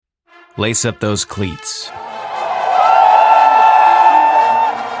lace up those cleats.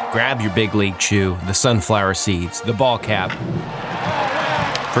 Grab your big league chew, the sunflower seeds, the ball cap.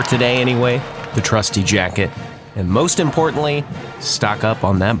 For today anyway, the trusty jacket. And most importantly, stock up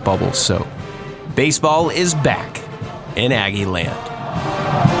on that bubble soap. Baseball is back in Aggie land.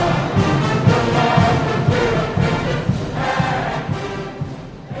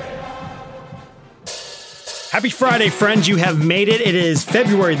 Happy Friday, friends. You have made it. It is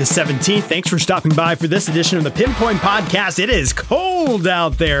February the 17th. Thanks for stopping by for this edition of the Pinpoint Podcast. It is cold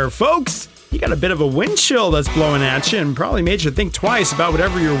out there, folks. You got a bit of a wind chill that's blowing at you and probably made you think twice about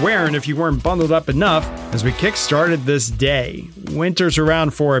whatever you're wearing if you weren't bundled up enough as we kick-started this day. Winter's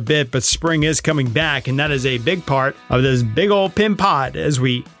around for a bit, but spring is coming back, and that is a big part of this big old PinPod as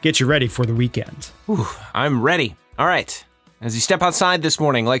we get you ready for the weekend. Whew, I'm ready. All right. As you step outside this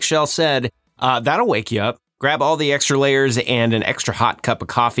morning, like Shell said, that'll wake you up. Grab all the extra layers and an extra hot cup of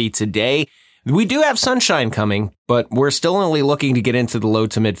coffee today. We do have sunshine coming, but we're still only looking to get into the low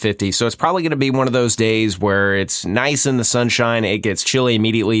to mid 50s. So it's probably going to be one of those days where it's nice in the sunshine. It gets chilly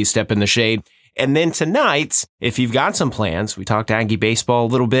immediately. You step in the shade. And then tonight, if you've got some plans, we talked Aggie baseball a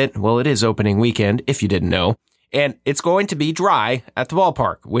little bit. Well, it is opening weekend, if you didn't know. And it's going to be dry at the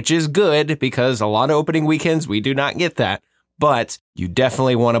ballpark, which is good because a lot of opening weekends, we do not get that. But you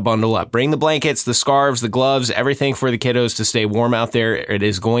definitely want to bundle up. Bring the blankets, the scarves, the gloves, everything for the kiddos to stay warm out there. It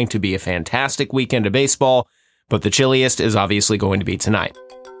is going to be a fantastic weekend of baseball, but the chilliest is obviously going to be tonight.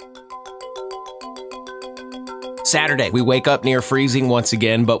 Saturday, we wake up near freezing once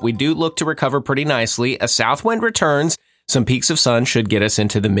again, but we do look to recover pretty nicely. A south wind returns. Some peaks of sun should get us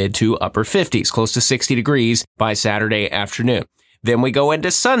into the mid to upper 50s, close to 60 degrees by Saturday afternoon. Then we go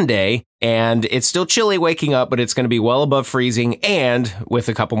into Sunday, and it's still chilly waking up, but it's going to be well above freezing, and with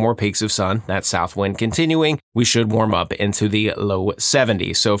a couple more peaks of sun, that south wind continuing, we should warm up into the low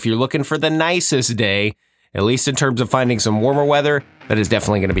 70s. So if you're looking for the nicest day, at least in terms of finding some warmer weather, that is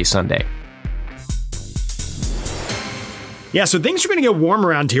definitely going to be Sunday. Yeah, so things are going to get warm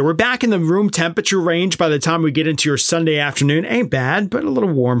around here. We're back in the room temperature range by the time we get into your Sunday afternoon. Ain't bad, but a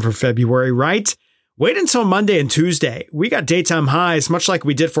little warm for February, right? Wait until Monday and Tuesday. We got daytime highs, much like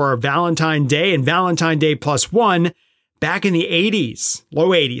we did for our Valentine's Day and Valentine's Day +1 back in the 80s, low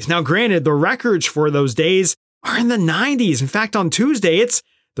 80s. Now, granted, the records for those days are in the 90s. In fact, on Tuesday, it's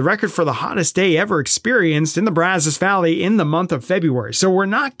the record for the hottest day ever experienced in the Brazos Valley in the month of February. So we're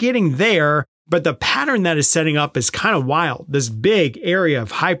not getting there, but the pattern that is setting up is kind of wild. This big area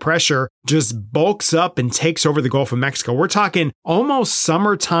of high pressure just bulks up and takes over the Gulf of Mexico. We're talking almost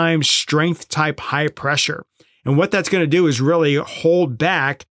summertime strength type high pressure. And what that's going to do is really hold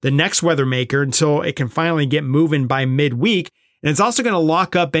back the next weather maker until it can finally get moving by midweek. And it's also going to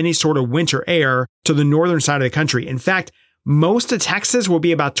lock up any sort of winter air to the northern side of the country. In fact, most of Texas will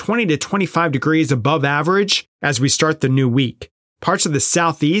be about 20 to 25 degrees above average as we start the new week. Parts of the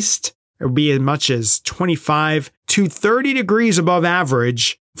southeast, it will be as much as 25 to 30 degrees above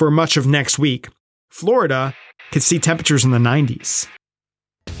average for much of next week. Florida could see temperatures in the 90s.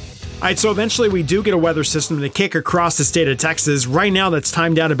 All right, so eventually we do get a weather system to kick across the state of Texas. Right now, that's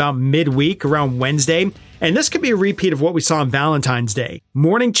timed out about midweek, around Wednesday. And this could be a repeat of what we saw on Valentine's Day.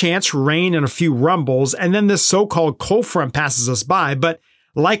 Morning chance for rain and a few rumbles, and then this so-called cold front passes us by. But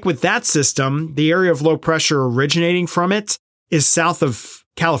like with that system, the area of low pressure originating from it is south of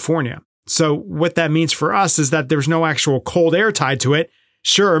California. So what that means for us is that there's no actual cold air tied to it.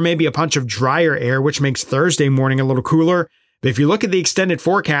 Sure, maybe a bunch of drier air, which makes Thursday morning a little cooler. But if you look at the extended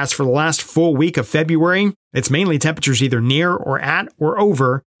forecast for the last full week of February, it's mainly temperatures either near or at or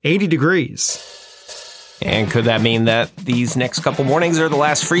over 80 degrees. And could that mean that these next couple mornings are the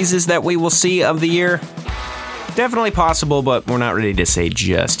last freezes that we will see of the year? Definitely possible, but we're not ready to say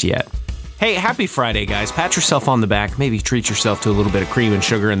just yet. Hey, happy Friday, guys. Pat yourself on the back. Maybe treat yourself to a little bit of cream and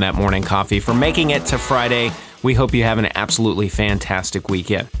sugar in that morning coffee for making it to Friday. We hope you have an absolutely fantastic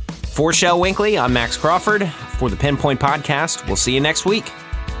weekend. For Shell Winkley, I'm Max Crawford. For the Pinpoint Podcast, we'll see you next week.